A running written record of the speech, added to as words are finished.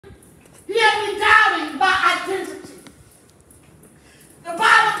He had me doubting my identity. The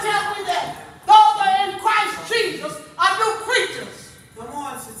Bible tells me that those that are in Christ Jesus are new creatures. Come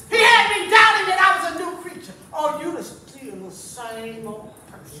on, sister. He had me doubting that I was a new creature. Oh, you're still the same old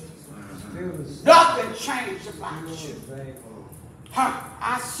person. Nothing changed about you.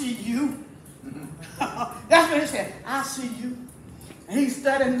 I see you. That's what he said. I see you. And he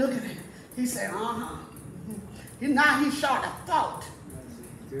studied looking at it. He said, uh-huh. Now he shot a thought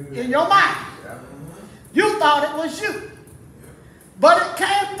in your mind. You thought it was you. But it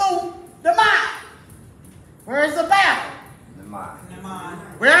came through the mind. Where's the battle? In the mind. In the mind.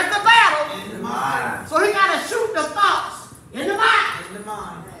 Where's the battle? In the mind. So he got to shoot the thoughts in the mind. In the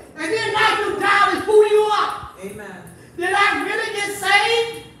mind. And then now you doubt who you are. Amen. Did I really get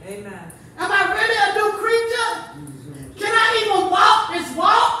saved? Amen. Am I really a new creature? Can I even walk this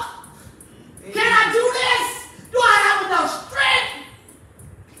walk? Amen. Can I do this? Do I have enough strength?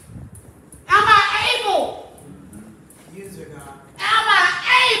 Am I able? Use her, God. Am I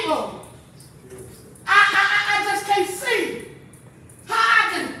able? I just can't see how I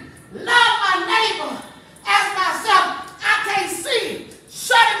can love my neighbor as myself. I can't see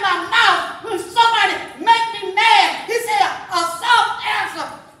shutting my mouth when somebody make me mad. He said a soft answer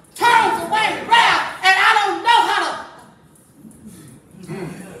turns away wrath, and I don't know how to.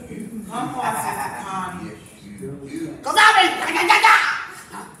 Come on, Sister Connie. Because I've been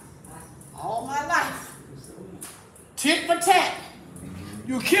all my life. Tit for tat.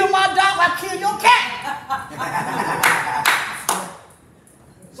 You kill my dog, I kill your cat.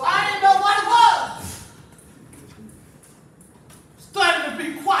 So I didn't know what it was. Started to be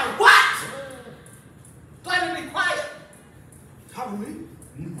quiet. What? Started to be quiet. Cover me.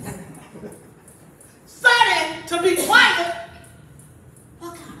 Started to be quiet.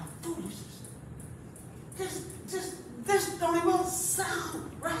 What kind of foolishness? This don't even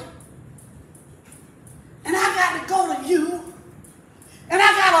sound right. And I got to go to you. And I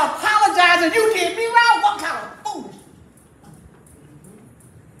got to apologize and you did me wrong. What kind of foolishness?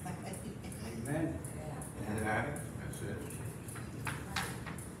 Amen. That's it.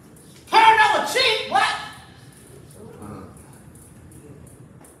 Turn over cheek. What?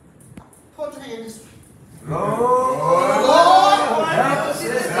 Put your hand this way.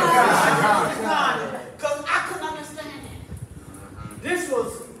 Because I couldn't understand it. This was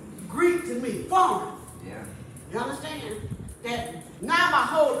Greek to me, foreign. Yeah. You understand? That now my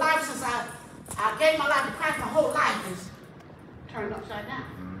whole life, since I gave my life to Christ, my whole life is turned upside down.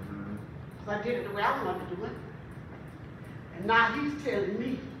 Because I did it the way I wanted to do it. And now he's telling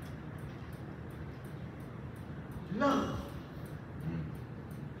me, love.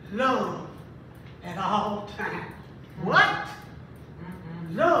 Love at all times. What?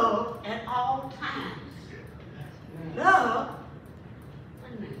 Love at all times. Love.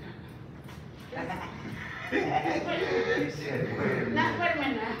 Wait a minute. Now, wait a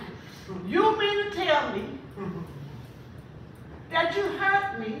minute. You mean to tell me that you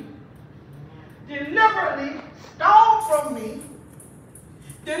hurt me, deliberately stole from me,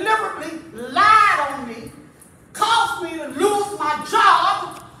 deliberately lied on me, caused me to lose my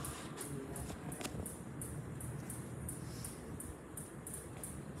job?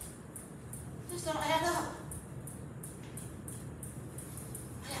 This don't add up.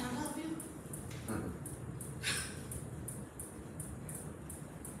 I gotta love you.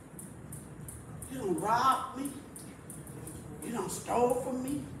 You don't rob me. You don't stole from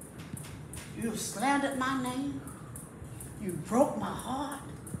me. You slandered my name. You broke my heart.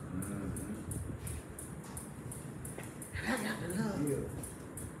 And I got to love you.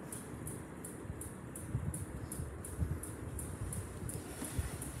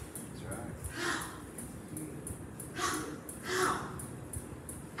 That's right. How?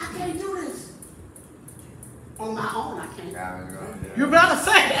 I can't do this. On my own, I can't. You better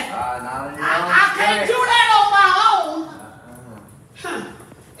say that. I can't do that on my own.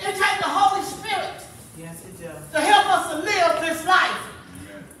 It takes the Holy Spirit. Yes, it does. To help us to live this life.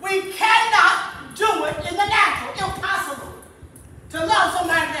 We cannot do it in the natural. Impossible. To love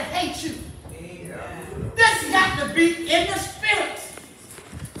somebody that hates you. Amen. This got to be in the spirit.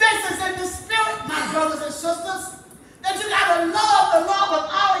 This is in the spirit, my brothers and sisters. That you got to love the Lord with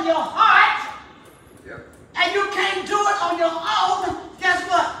all of your heart. Yep. And you can't do it on your own. Guess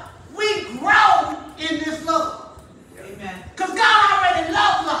what? We grow in this love. Amen. Because God already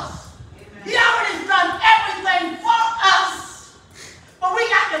loves us. Amen. He already done everything for us.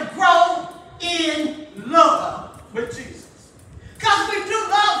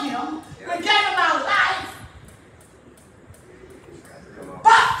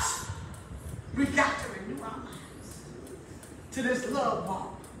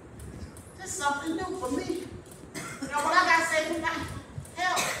 something new for me. You know what I got to say tonight?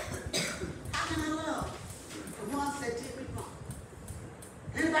 Help. How can I love the ones that did me wrong?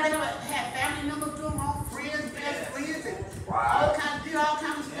 Anybody ever had family members doing wrong? Friends, best friends, and all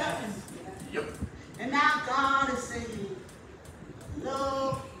kind of stuff. Yep. And now God is saying,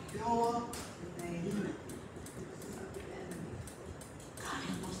 love your neighbor. God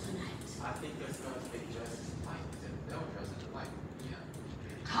help us tonight. I think that's going to be just as light. They'll just as light. Yeah.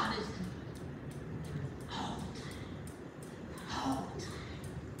 God is good. All the time. All the time.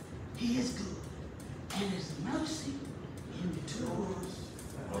 He is good. And his mercy endures.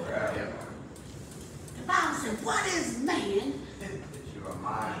 The Bible says, what is man? You are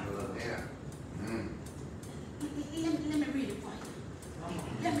mindful of him. Let me read it for you.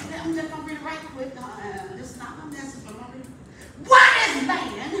 I'm just going to read it right quick. This is not my message, but I'm going to read it. What is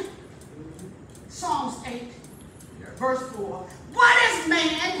man? Psalms 8, verse 4. What is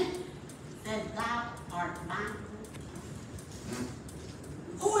man that thou art mindful?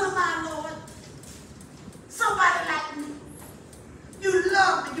 Who am I, Lord? Somebody like me. You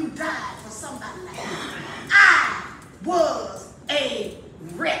loved me, you died for somebody like me. I was a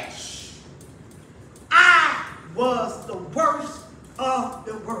wretch. I was the worst of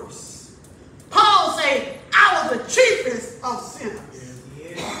the worst. Paul said, I was the chiefest of sinners.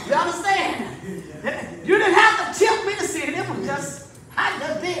 You understand? You didn't have to tempt me to sin. It was just, I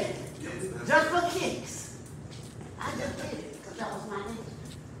just did it. Just for kicks. I just did it because that was my nature.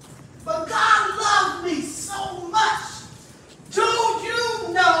 But God loved me so much. Do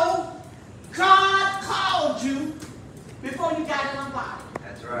you know God called you before you got in a body?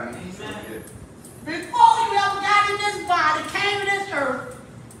 That's right. Amen. Before you ever got in this body, came to this earth,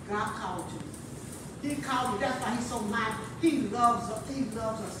 God called you. He called you. That's why he's so mindful. He loves us. He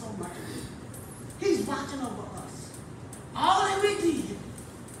loves us so much. He's watching over us. All that we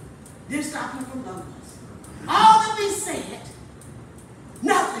didn't stop him from loving us. All that we said,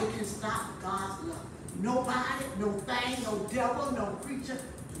 nothing can stop God's love. Nobody, no thing, no devil, no creature,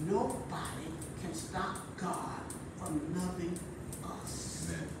 nobody can stop God from loving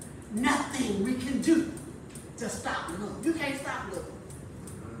us. Amen. Nothing we can do to stop love. You can't stop love.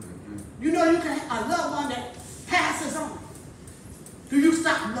 You know you can a loved one that passes on. Do you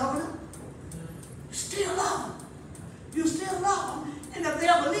stop loving them? You still love them. You still love them. And if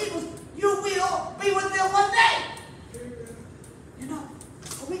they're believers, you will be with them one day. You know,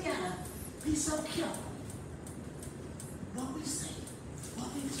 but we gotta be so careful what we say,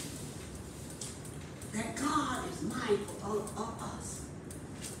 what we do. That God is mindful of us.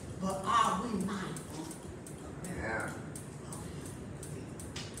 But are we mindful of him? Yeah.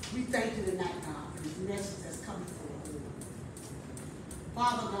 We thank you tonight, God, for this message that's coming forward.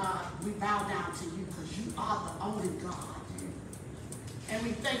 Father God, we bow down to you because you are the only God. And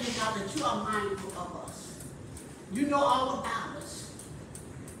we thank you, God, that you are mindful of us. You know all about us.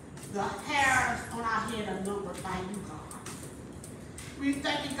 The hairs on our head are numbered by you, God. We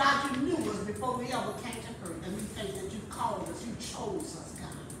thank you, God, you knew us before we ever came to earth. And we thank that you called us, you chose us, God.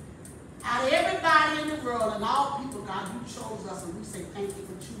 Out of everybody in the world and all people, God, you chose us, and we say thank you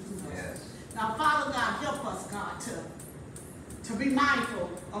for choosing us. Yes. Now, Father God, help us, God, to be mindful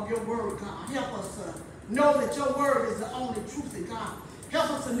of your word, God. Help us to know that your word is the only truth in God. Help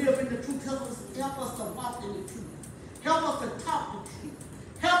us to live in the truth. Help us to walk in the truth. Help us to talk the truth.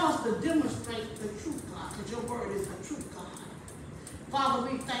 Help us to demonstrate the truth, God, because your word is the truth, God. Father,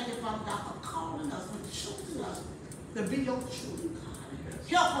 we thank you, Father God, for calling us, for choosing us to be your children, God.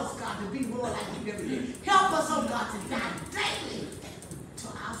 Help us, God, to be more like you every day. Help us, oh God, to die daily to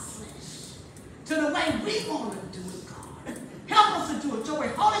our flesh, to the way we want to do it, God. Help us to do it your way.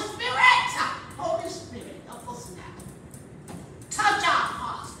 Holy Spirit, help us now. Touch our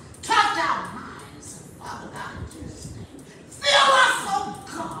hearts, touch our minds, Father God, in Jesus' name. Fill us, oh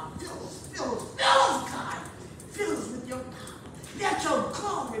God, fill us, God. Fill us with your power. Let your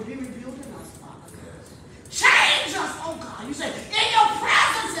glory be revealed in us, Father God. Change us, oh God. You say, in your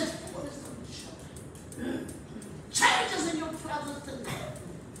presence is fullness of joy. Change us in your presence tonight.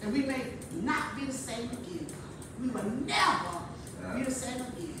 And we may not be the same again, God. We will never be the same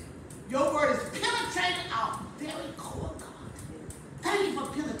again. Your word is penetrating our very core, God. Thank you for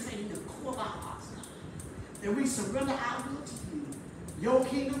penetrating the core of our hearts, God. That we surrender our will to you. Your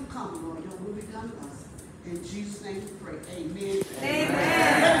kingdom come, Lord. Your will be done in us. In Jesus' name we pray. Amen.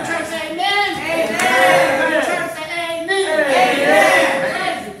 Amen. Let the church say amen.